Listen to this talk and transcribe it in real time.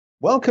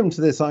Welcome to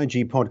this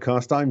IG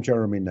podcast. I'm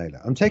Jeremy Naylor.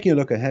 I'm taking a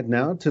look ahead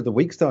now to the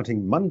week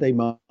starting Monday,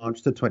 March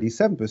the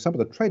 27th, with some of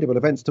the tradable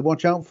events to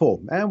watch out for.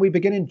 And we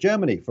begin in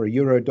Germany for a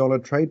euro-dollar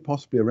trade,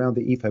 possibly around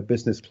the IFO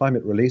business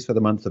climate release for the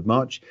month of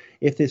March.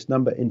 If this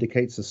number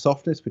indicates a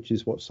softness, which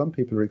is what some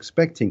people are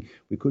expecting,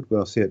 we could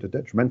well see it a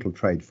detrimental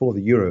trade for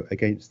the euro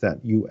against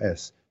that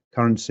US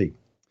currency.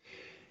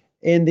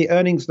 In the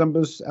earnings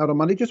numbers out on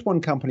Monday, just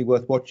one company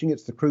worth watching.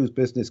 It's the cruise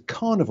business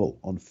Carnival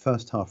on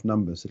first half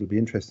numbers. It'll be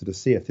interesting to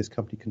see if this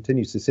company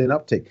continues to see an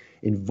uptick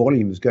in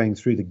volumes going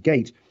through the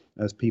gate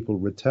as people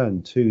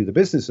return to the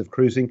business of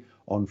cruising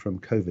on from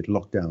COVID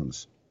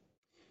lockdowns.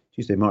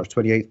 Tuesday, March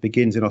 28th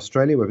begins in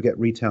Australia, where we get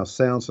retail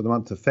sales for the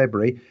month of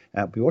February.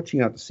 We'll be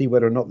watching out to see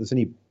whether or not there's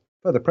any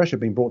further pressure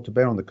being brought to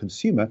bear on the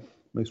consumer.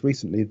 Most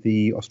recently,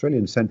 the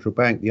Australian Central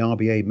Bank, the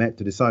RBA, met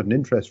to decide on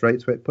interest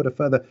rates, where it put a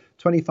further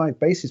 25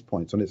 basis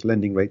points on its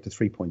lending rate to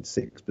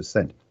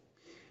 3.6%.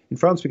 In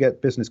France, we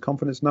get business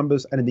confidence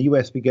numbers, and in the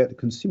US, we get the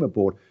Consumer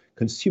Board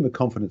consumer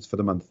confidence for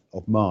the month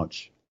of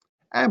March.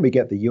 And we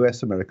get the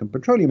US American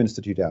Petroleum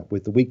Institute out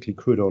with the weekly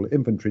crude oil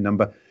inventory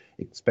number,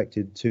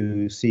 expected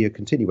to see a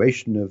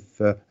continuation of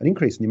an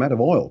increase in the amount of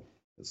oil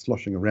that's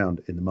sloshing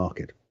around in the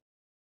market.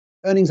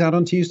 Earnings out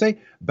on Tuesday.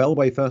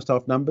 Bellway first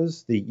half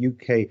numbers. The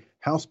UK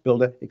house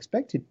builder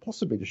expected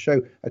possibly to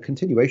show a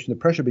continuation of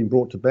pressure being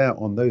brought to bear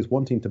on those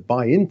wanting to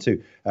buy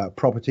into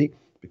property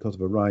because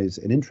of a rise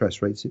in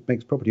interest rates. It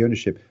makes property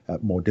ownership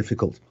more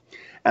difficult.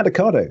 And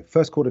Ocado,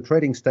 first quarter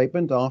trading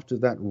statement after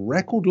that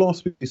record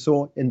loss we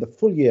saw in the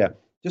full year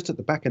just at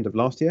the back end of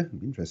last year. It'll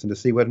be interesting to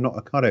see whether or not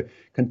Ocado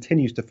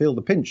continues to feel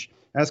the pinch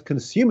as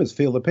consumers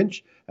feel the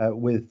pinch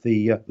with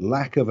the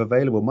lack of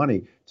available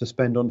money to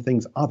spend on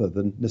things other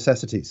than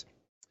necessities.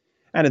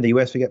 And in the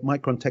US, we get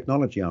Micron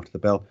Technology after the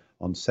bell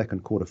on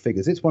second quarter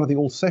figures. It's one of the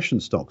all-session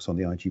stocks on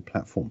the IG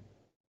platform.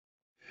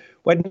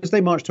 Wednesday,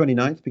 March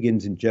 29th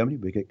begins in Germany.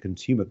 We get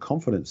consumer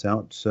confidence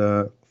out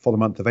for the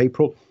month of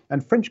April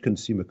and French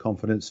consumer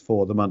confidence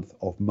for the month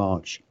of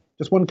March.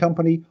 Just one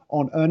company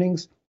on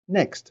earnings.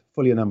 Next,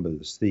 full year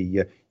numbers.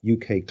 The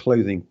UK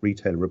clothing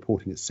retailer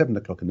reporting at 7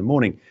 o'clock in the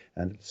morning,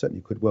 and it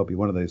certainly could well be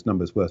one of those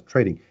numbers worth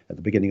trading at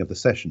the beginning of the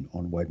session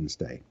on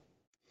Wednesday.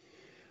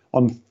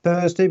 On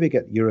Thursday, we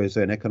get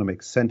Eurozone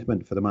economic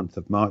sentiment for the month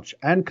of March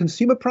and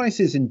consumer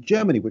prices in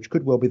Germany, which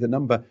could well be the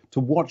number to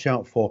watch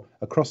out for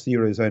across the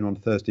Eurozone on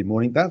Thursday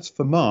morning. That's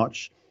for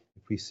March.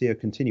 If we see a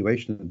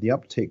continuation of the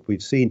uptick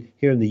we've seen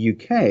here in the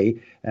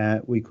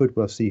UK, we could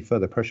well see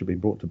further pressure being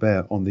brought to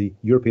bear on the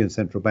European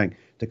Central Bank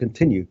to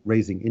continue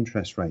raising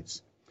interest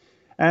rates.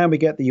 And we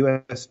get the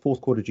US fourth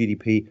quarter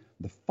GDP,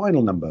 the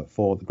final number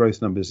for the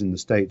gross numbers in the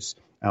States,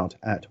 out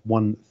at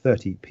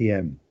 1:30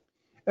 p.m.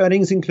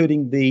 Earnings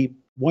including the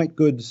white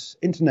goods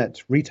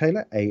internet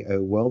retailer,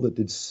 AOL, that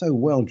did so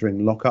well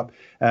during lockup.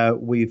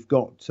 We've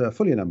got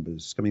full year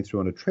numbers coming through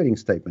on a trading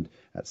statement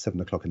at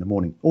 7 o'clock in the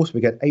morning. Also,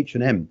 we get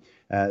H&M,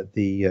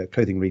 the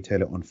clothing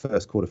retailer, on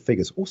first quarter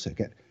figures. Also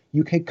get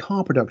UK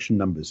car production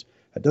numbers.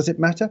 Does it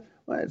matter?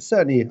 Well, it's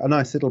certainly a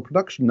nice little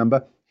production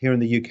number here in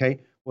the UK,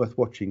 worth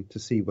watching to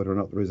see whether or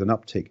not there is an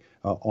uptick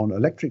on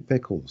electric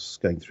vehicles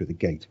going through the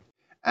gate.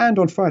 And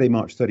on Friday,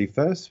 March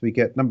 31st, we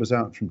get numbers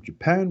out from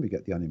Japan. We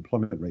get the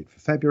unemployment rate for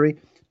February,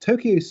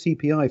 Tokyo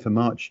CPI for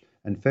March,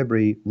 and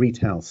February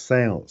retail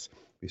sales.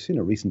 We've seen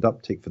a recent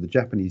uptick for the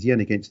Japanese yen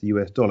against the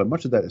US dollar.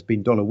 Much of that has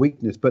been dollar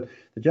weakness, but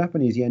the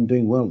Japanese yen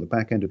doing well at the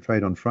back end of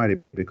trade on Friday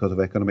because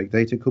of economic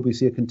data. Could we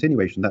see a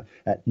continuation of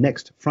that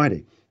next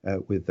Friday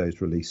with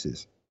those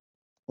releases?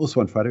 Also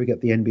on Friday, we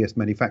get the NBS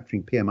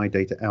manufacturing PMI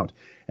data out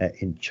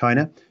in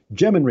China.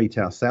 German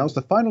retail sales,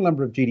 the final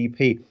number of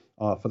GDP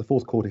for the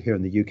fourth quarter here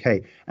in the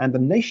UK, and the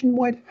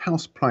nationwide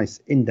house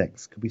price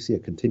index. Could we see a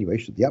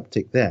continuation of the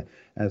uptick there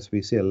as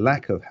we see a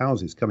lack of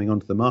houses coming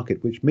onto the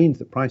market, which means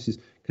that prices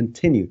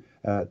continue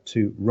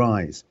to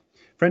rise.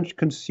 French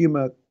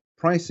consumer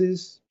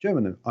prices,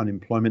 German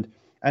unemployment,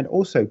 and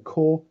also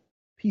core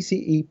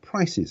PCE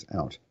prices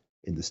out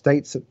in the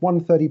States at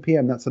 1:30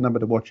 p.m. That's a number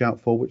to watch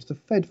out for, which the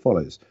Fed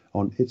follows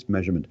on its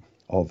measurement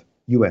of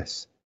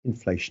US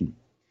inflation.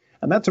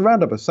 And that's a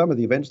roundup of some of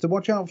the events to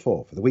watch out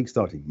for the week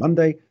starting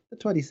Monday, the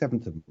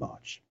 27th of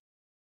March.